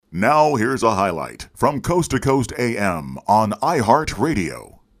Now here's a highlight from Coast to Coast AM on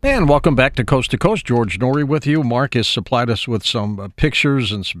iHeartRadio. And welcome back to Coast. George Norrie with you. Mark has supplied us with some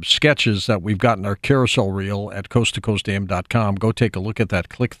pictures and some sketches that we've got in our carousel reel at coasttocoastam.com. Go take a look at that.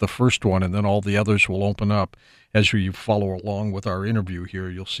 Click the first one, and then all the others will open up. As you follow along with our interview here,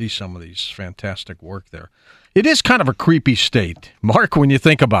 you'll see some of these fantastic work there. It is kind of a creepy state, Mark, when you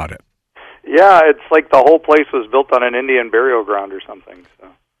think about it. Yeah, it's like the whole place was built on an Indian burial ground or something. So.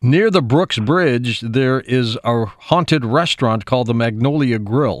 Near the Brooks Bridge, there is a haunted restaurant called the Magnolia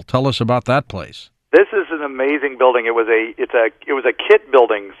Grill. Tell us about that place. This is an amazing building. It was a kit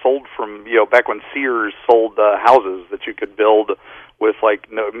building sold from back when Sears sold houses that you could build with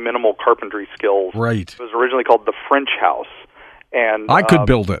minimal carpentry skills. Right. It was originally called the French House, and I could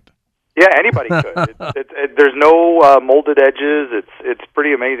build it. Yeah, anybody could. There's no molded edges. It's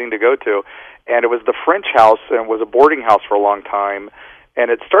pretty amazing to go to, and it was the French House and was a boarding house for a long time. And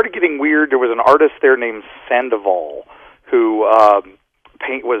it started getting weird. There was an artist there named Sandoval who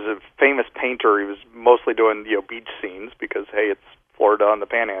was a famous painter. He was mostly doing beach scenes because, hey, it's Florida on the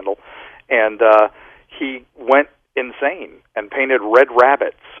Panhandle. And he went insane and painted red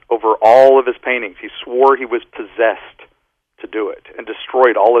rabbits over all of his paintings. He swore he was possessed to do it and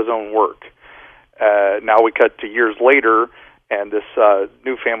destroyed all his own work. Now we cut to years later, and this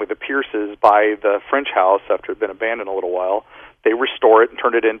new family, the Pierces, buy the French House after it had been abandoned a little while. They restore it and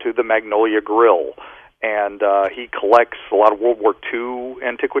turn it into the Magnolia Grill. And he collects a lot of World War II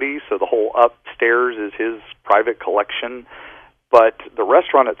antiquities, so the whole upstairs is his private collection. But the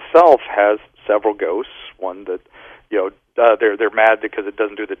restaurant itself has several ghosts. One that, they're mad because it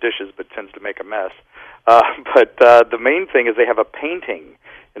doesn't do the dishes but tends to make a mess. But the main thing is they have a painting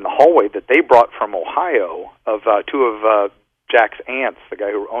in the hallway that they brought from Ohio of two of Jack's aunts, the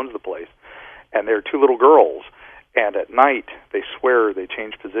guy who owns the place. And they're two little girls. And at night, they swear, they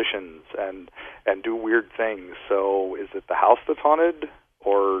change positions and do weird things. So is it the house that's haunted,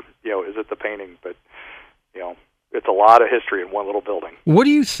 or, is it the painting? But, it's a lot of history in one little building. What do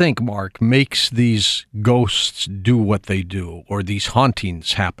you think, Mark, makes these ghosts do what they do, or these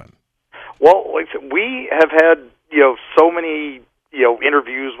hauntings happen? Well, we have had, so many,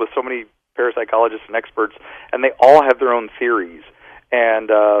 interviews with so many parapsychologists and experts, and they all have their own theories. And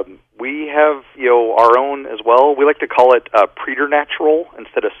we have, our own as well. We like to call it preternatural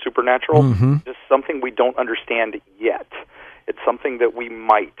instead of supernatural. Mm-hmm. Just something we don't understand yet. It's something that we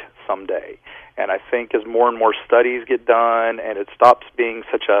might someday. And I think as more and more studies get done, and it stops being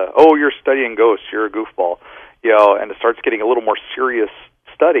such you're studying ghosts, you're a goofball, and it starts getting a little more serious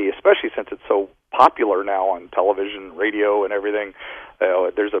study, especially since it's so popular now on television, radio, and everything.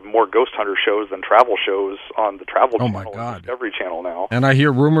 There's more ghost hunter shows than travel shows on the Travel Channel and Discovery Channel now. And I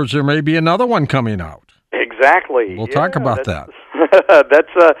hear rumors there may be another one coming out. Exactly. We'll talk about that.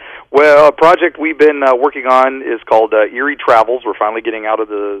 That's a project we've been working on is called Erie Travels. We're finally getting out of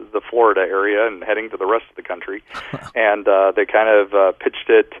the Florida area and heading to the rest of the country. And they kind of pitched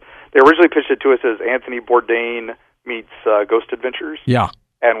it. They originally pitched it to us as Anthony Bourdain meets Ghost Adventures. Yeah.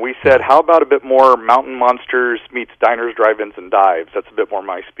 And we said, how about a bit more Mountain Monsters meets Diners, Drive-Ins, and Dives? That's a bit more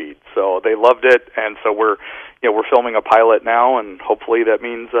my speed. So they loved it, and so we're filming a pilot now, and hopefully that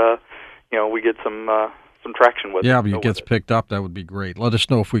means we get some traction with it. Yeah, if it gets picked up, that would be great. Let us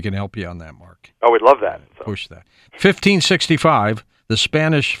know if we can help you on that, Mark. Oh, we'd love that. So. Push that. 1565, the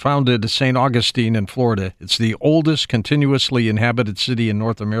Spanish founded St. Augustine in Florida. It's the oldest continuously inhabited city in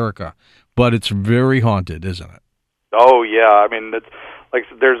North America, but it's very haunted, isn't it? Oh, yeah. I mean, it's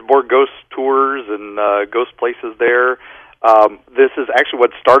there's more ghost tours and ghost places there. This is actually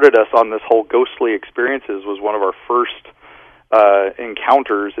what started us on this whole ghostly experiences. Was one of our first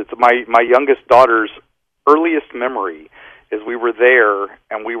encounters. It's my youngest daughter's earliest memory is we were there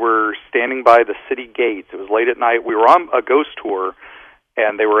and we were standing by the city gates. It was late at night. We were on a ghost tour,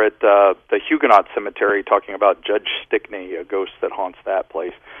 and they were at the Huguenot Cemetery talking about Judge Stickney, a ghost that haunts that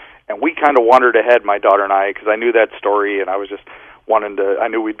place. And we kind of wandered ahead, my daughter and I, because I knew that story, and I was just I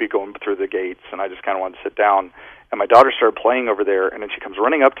knew we'd be going through the gates, and I just kind of wanted to sit down. And my daughter started playing over there, and then she comes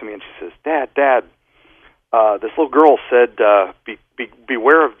running up to me, and she says, Dad, this little girl said,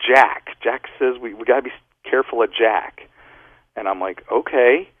 beware of Jack. Jack says we got to be careful of Jack. And I'm like,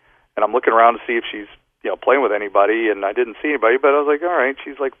 okay. And I'm looking around to see if she's playing with anybody, and I didn't see anybody, but I was like, all right,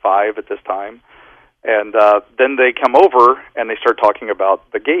 she's like 5 at this time. And then they come over, and they start talking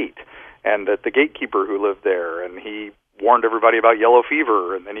about the gate, and that the gatekeeper who lived there, and he warned everybody about yellow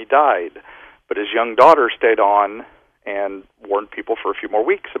fever, and then he died. But his young daughter stayed on and warned people for a few more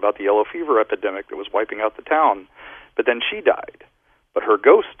weeks about the yellow fever epidemic that was wiping out the town. But then she died. But her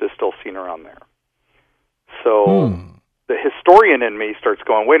ghost is still seen around there. So the historian in me starts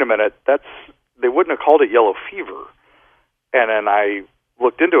going, wait a minute, they wouldn't have called it yellow fever. And then I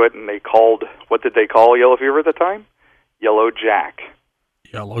looked into it, and what did they call yellow fever at the time? Yellow Jack.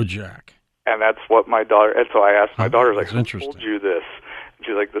 Yellow Jack. And that's what my daughter, and so I asked my daughter, like, who interesting. told you this? And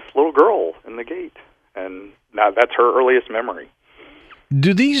she's like, this little girl in the gate. And now that's her earliest memory.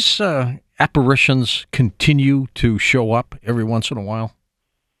 Do these apparitions continue to show up every once in a while?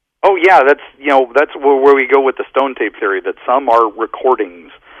 Oh yeah, that's where we go with the stone tape theory, that some are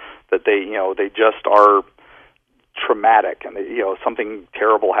recordings, that they just are traumatic, and something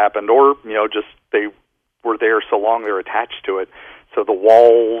terrible happened, or just they were there so long they're attached to it, so the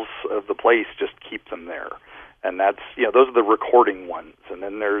walls of the place just keep them there. And that's those are the recording ones. And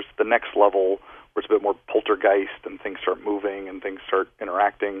then there's the next level where it's a bit more poltergeist, and things start moving and things start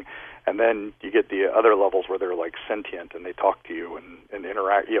interacting. And then you get the other levels where they're like sentient and they talk to you and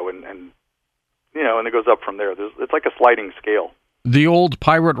interact, and it goes up from there. It's like a sliding scale. The old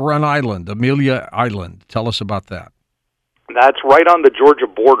Pirate Run Island, Amelia Island. Tell us about that. That's right on the Georgia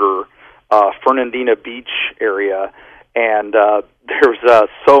border, Fernandina Beach area, and there's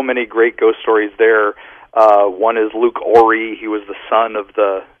so many great ghost stories there. One is Luke Ory. He was the son of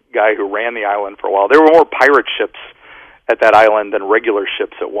the guy who ran the island for a while. There were more pirate ships at that island than regular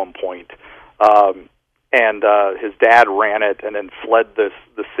ships at one point. And his dad ran it and then fled the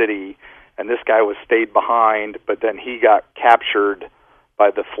city, and this guy stayed behind, but then he got captured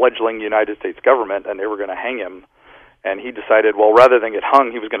by the fledgling United States government, and they were going to hang him. And he decided, well, rather than get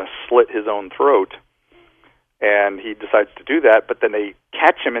hung, he was going to slit his own throat. And he decides to do that, but then they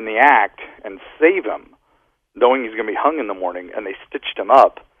catch him in the act and save him, knowing he's going to be hung in the morning, and they stitched him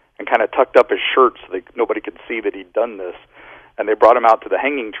up and kind of tucked up his shirt so nobody could see that he'd done this. And they brought him out to the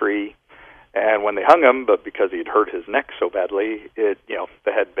hanging tree, and when they hung him, but because he'd hurt his neck so badly, the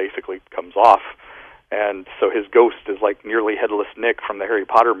head basically comes off. And so his ghost is like nearly headless Nick from the Harry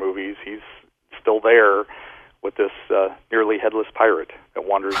Potter movies. He's still there with this nearly headless pirate that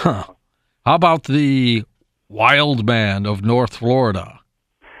wanders around. How about the Wild Man of North Florida?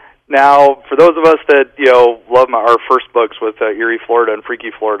 Now, for those of us that love our first books with Eerie Florida and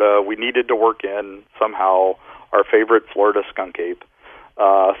Freaky Florida, we needed to work in somehow our favorite Florida skunk ape.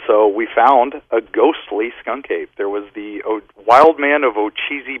 So we found a ghostly skunk ape. There was the Wild Man of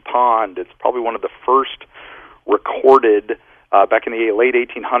Ocheesee Pond. It's probably one of the first recorded back in the late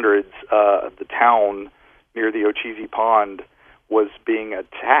 1800s. The town near the Ocheesee Pond was being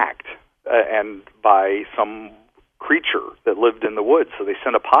attacked and by some creature that lived in the woods. So they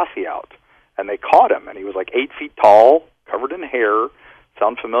sent a posse out, and they caught him, and he was like 8 feet tall, covered in hair.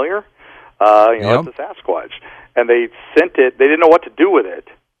 Sound familiar? Yep. It's a Sasquatch. And they sent it, they didn't know what to do with it,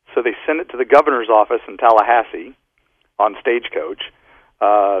 so they sent it to the governor's office in Tallahassee on Stagecoach.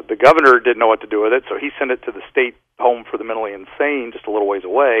 The governor didn't know what to do with it, so he sent it to the state home for the mentally insane just a little ways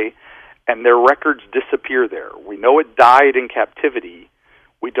away, and their records disappear there. We know it died in captivity.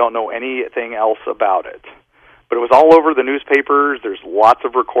 We don't know anything else about it. But it was all over the newspapers. There's lots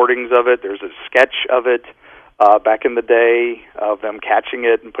of recordings of it. There's a sketch of it back in the day of them catching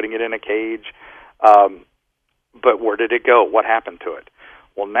it and putting it in a cage. But where did it go? What happened to it?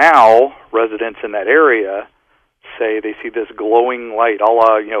 Well, now residents in that area say they see this glowing light, a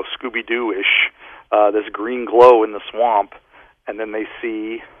la Scooby-Doo-ish, this green glow in the swamp, and then they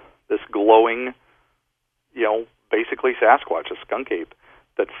see this glowing, basically Sasquatch, a skunk ape,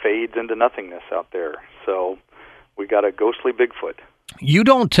 that fades into nothingness out there. So we got a ghostly Bigfoot. You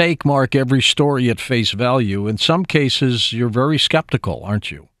don't take, Mark, every story at face value. In some cases, you're very skeptical,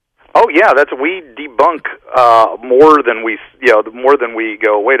 aren't you? Oh yeah, we debunk more than we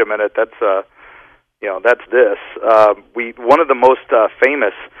go. Wait a minute, that's this. One of the most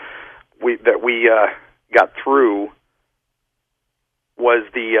famous that we got through was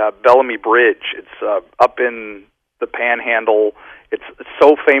the Bellamy Bridge. It's up in the Panhandle. It's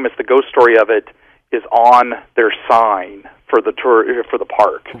so famous. The ghost story of it is on their sign for the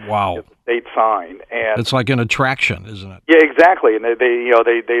park. Wow. It's a state sign, and it's like an attraction, isn't it? Yeah, exactly. And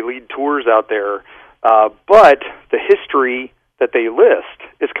they lead tours out there, but the history that they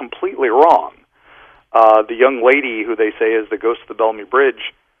list is completely wrong. The young lady who they say is the ghost of the Bellamy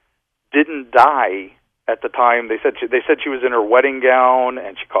Bridge didn't die at the time. They said she was in her wedding gown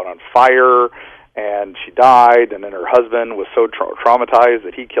and she caught on fire and she died, and then her husband was so traumatized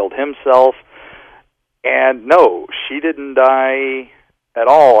that he killed himself. And no, she didn't die at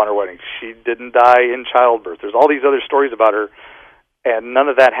all on her wedding. She didn't die in childbirth. There's all these other stories about her, and none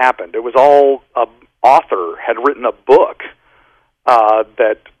of that happened. It was all an author had written a book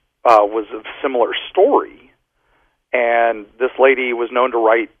that was a similar story, and this lady was known to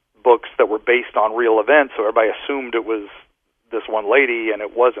write books that were based on real events, so everybody assumed it was this one lady, and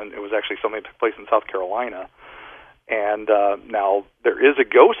it wasn't. It was actually something that took place in South Carolina. And now there is a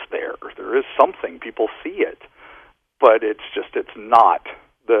ghost there. There is something. People see it, but it's not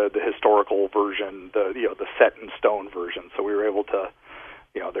the historical version, the set in stone version. So we were able to,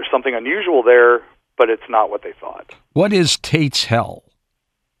 there's something unusual there, but it's not what they thought. What is Tate's Hell?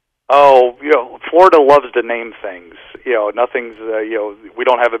 Oh, Florida loves to name things. Nothing's. We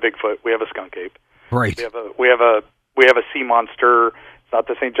don't have a Bigfoot. We have a skunk ape. Right. We have a sea monster. It's not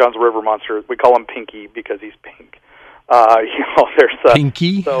the St. Johns River monster. We call him Pinky because he's pink. There's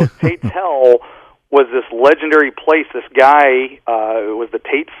Pinky. So Tate's Hell was this legendary place. This guy, it was the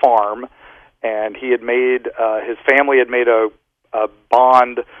Tate Farm, and he had made his family had made a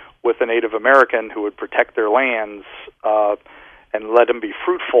bond with a Native American who would protect their lands and let them be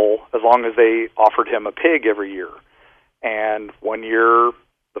fruitful as long as they offered him a pig every year. And one year,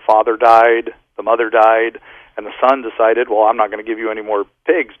 the father died, the mother died, and the son decided, well, I'm not going to give you any more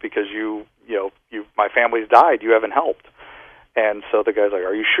pigs because my family's died. You haven't helped. And so the guy's like,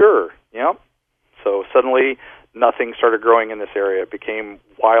 are you sure? Yep. So suddenly, nothing started growing in this area. It became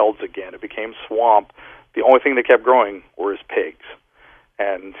wilds again. It became swamp. The only thing that kept growing were his pigs.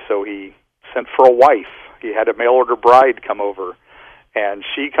 And so he sent for a wife. He had a mail-order bride come over. And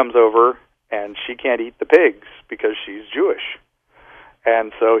she comes over, and she can't eat the pigs because she's Jewish.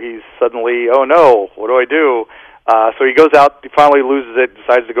 And so he's suddenly, oh no, what do I do? So he goes out, he finally loses it,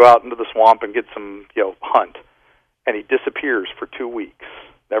 decides to go out into the swamp and get some, hunt. And he disappears for 2 weeks.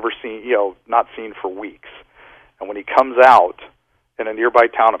 Never seen, not seen for weeks. And when he comes out in a nearby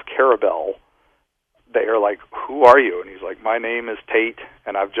town of Carabel, they are like, who are you? And he's like, my name is Tate,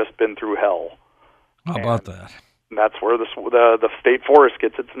 and I've just been through hell. How about that? And that's where the state forest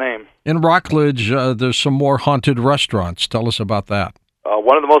gets its name. In Rockledge, there's some more haunted restaurants. Tell us about that.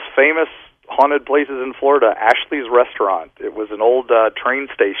 One of the most famous haunted places in Florida, Ashley's Restaurant. It was an old train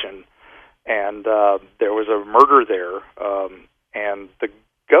station, and there was a murder there. And the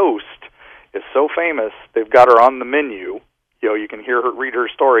ghost is so famous, they've got her on the menu. You can hear her read her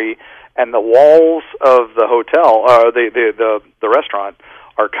story, and the walls of the hotel, the restaurant,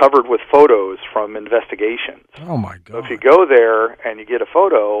 are covered with photos from investigations. Oh my God! So if you go there and you get a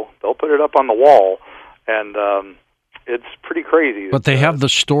photo, they'll put it up on the wall, and it's pretty crazy. But they have the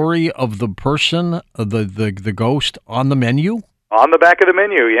story of the person, the ghost, on the menu. On the back of the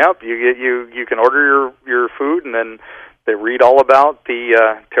menu, yep. You can order your food, and then they read all about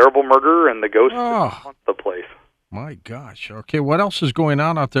the terrible murder and the ghost that haunts the place. My gosh. Okay, what else is going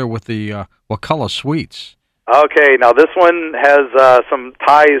on out there with the Wakulla Suites? Okay, now this one has some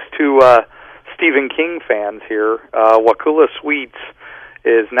ties to Stephen King fans here. Wakulla Suites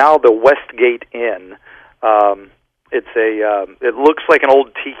is now the Westgate Inn. It looks like an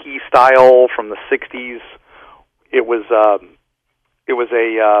old tiki style from the 60s. It was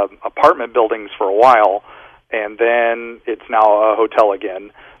apartment buildings for a while, and then it's now a hotel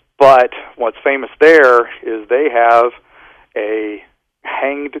again. But what's famous there is they have a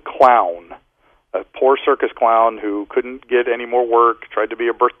hanged clown, a poor circus clown who couldn't get any more work, tried to be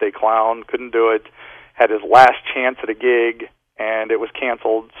a birthday clown, couldn't do it, had his last chance at a gig, and it was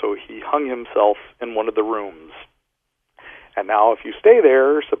canceled, so he hung himself in one of the rooms. And now if you stay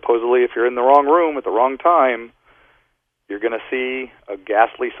there, supposedly if you're in the wrong room at the wrong time, you're going to see a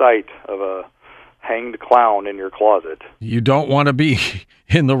ghastly sight of a hanged clown in your closet. You don't want to be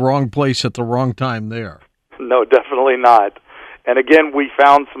in the wrong place at the wrong time there. No, definitely not. And again, we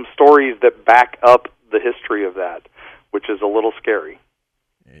found some stories that back up the history of that, which is a little scary.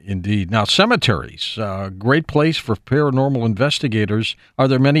 Indeed. Now, cemeteries, great place for paranormal investigators. Are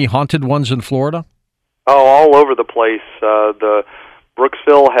there many haunted ones in Florida? Oh, all over the place. The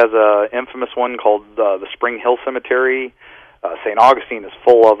Brooksville has an infamous one called the Spring Hill Cemetery. St. Augustine is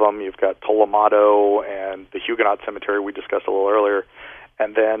full of them. You've got Tolomato and the Huguenot Cemetery we discussed a little earlier.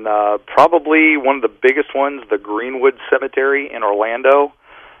 And then probably one of the biggest ones, the Greenwood Cemetery in Orlando.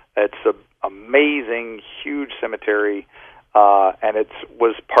 It's an amazing, huge cemetery, and it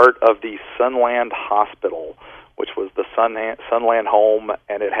was part of the Sunland Hospital, which was the Sunland home.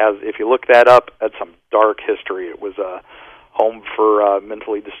 And it has, if you look that up, that's some dark history. It was a home for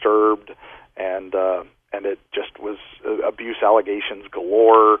mentally disturbed, and it just was abuse allegations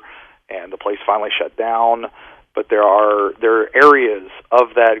galore, and the place finally shut down. But there are areas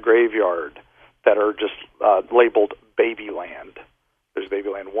of that graveyard that are just labeled Babyland. There's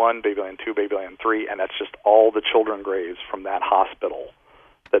Babyland 1, Babyland 2, Babyland 3, and that's just all the children graves from that hospital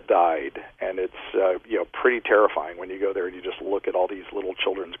that died. And it's pretty terrifying when you go there and you just look at all these little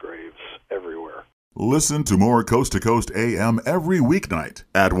children's graves everywhere. Listen to more Coast to Coast AM every weeknight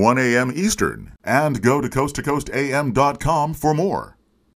at 1 a.m. Eastern, and go to coasttocoastam.com for more.